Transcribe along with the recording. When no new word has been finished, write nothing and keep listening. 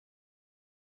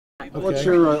What's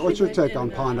your take on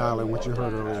Pond Island? What you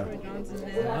heard earlier?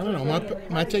 I don't know.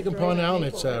 My take on Pond Island,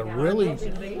 it's a really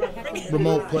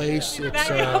remote place. It's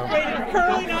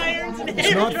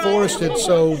not forested,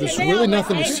 so there's really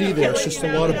nothing to see there. It's just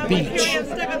a lot of beach.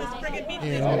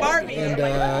 And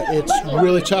it's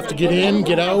really tough to get in,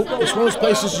 get out. It's one of those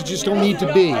places you just don't need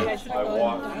to be.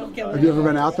 Have you ever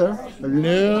been out there?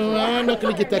 No, I'm not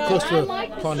going to get that close to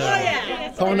Pond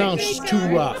Island. Pond Island's just too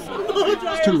rough.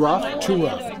 It's too rough? Too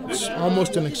rough. It's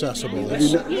almost inaccessible. Have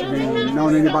you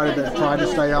known anybody that tried to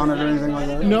stay on it or anything like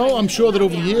that? No, I'm sure that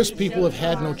over the years people have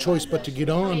had no choice but to get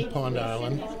on Pond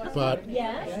Island. But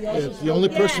the only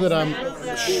person that I'm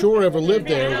sure ever lived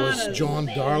there was John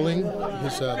Darling.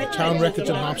 The town records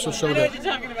in Harpswell show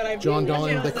that John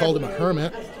Darling, they called him a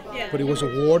hermit, but he was a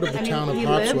ward of the town of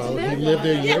Harpswell. He lived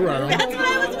there year-round.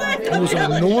 He was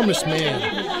an enormous man,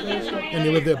 and he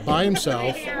lived there by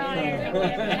himself.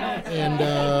 And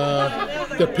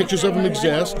the pictures of him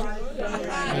exist,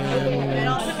 and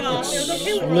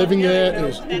living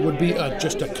there would be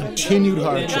just a continued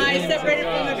hardship.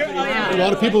 A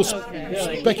lot of people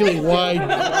speculate why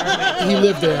he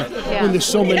lived there when there's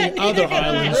so many other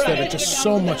islands that are just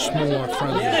so much more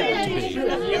friendly to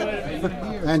be.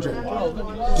 Andrew,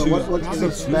 so what's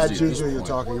the bad Tuesday you're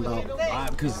talking about?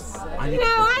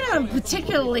 I don't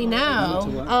particularly know.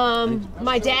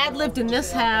 My dad lived in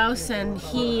this house, and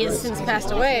he has since passed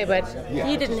away, but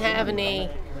he didn't have any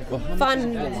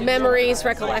fun memories,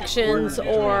 recollections,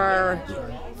 or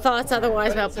thoughts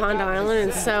otherwise about Pond Island,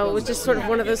 and so it was just sort of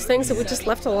one of those things that we just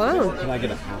left alone.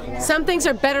 Some things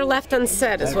are better left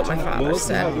unsaid, is what my father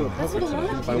said. That's what a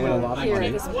lot of people here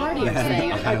at this party are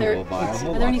saying. Are there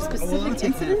any specific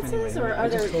incidences, or are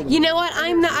there? You know what? I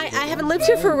haven't lived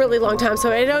here for a really long time,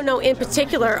 so I don't know in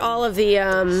particular all of the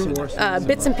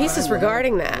bits and pieces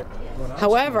regarding that.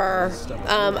 However,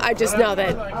 I just know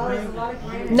that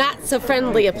not so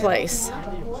friendly a place.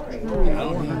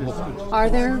 Are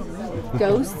there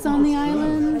ghosts on the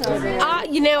island?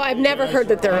 I've never heard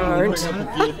that there aren't.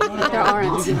 There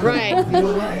aren't. Right.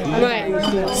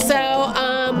 So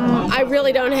I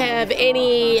really don't have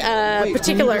any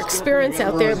particular experience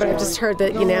out there, but I've just heard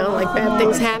that, like bad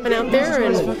things happen out there,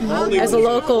 and as a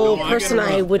local person,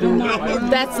 I wouldn't,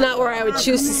 that's not where I would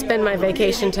choose to spend my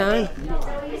vacation time.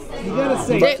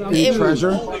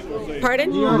 Treasure?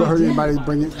 Pardon? You ever heard anybody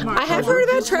bring it? I have heard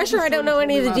about treasure. I don't know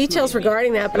any of the details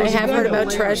regarding that, but I have heard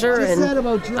about treasure, and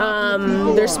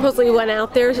there's supposedly one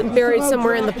out there buried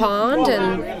somewhere in the pond.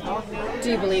 And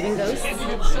do you believe in ghosts?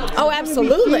 Oh,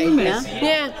 absolutely.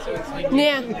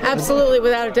 Yeah, absolutely,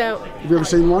 without a doubt. Have you ever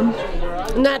seen one?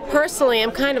 Not personally.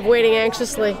 I'm kind of waiting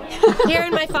anxiously here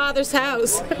in my father's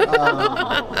house,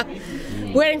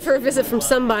 waiting for a visit from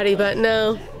somebody, but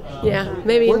no. Yeah,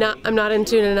 maybe not. I'm not in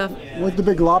tune enough. Where'd the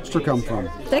big lobster come from?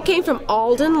 That came from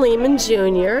Aldie Lehman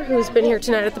Jr., who's been here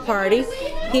tonight at the party.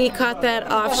 He caught that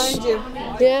off.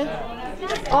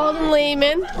 Aldie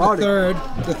Lehman. The third.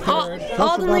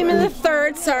 Aldie Lehman the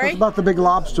third. Sorry. What about the big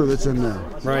lobster that's in there?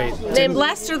 Right. Named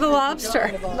Lester the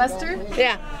Lobster. Lester?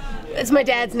 Yeah, it's my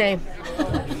dad's name.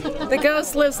 The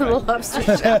ghost lives in the lobster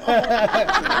shell.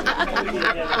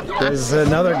 There's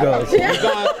another ghost.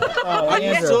 Are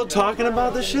you still talking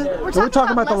about this shit? We're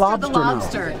talking about the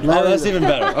lobster now. Oh, that's even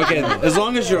better. Okay, as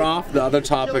long as you're off the other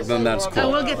topic, then that's cool.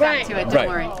 Oh, we'll get back to it. Don't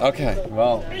worry. Okay.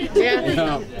 Well.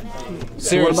 Yeah.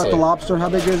 Seriously. What about the lobster? How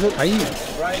big is it?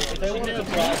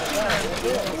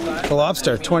 The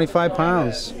lobster, 25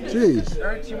 pounds. Jeez.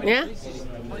 Yeah.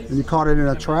 And you caught it in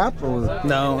a trap, or?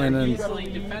 No,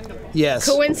 yes.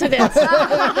 Coincidence.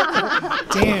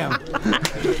 Damn.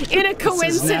 In a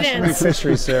coincidence. National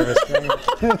Fishery Service.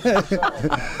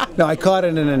 No, I caught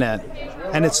it in a net,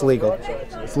 and it's legal.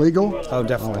 It's legal? Oh,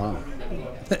 definitely. Oh,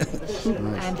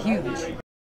 wow. And huge.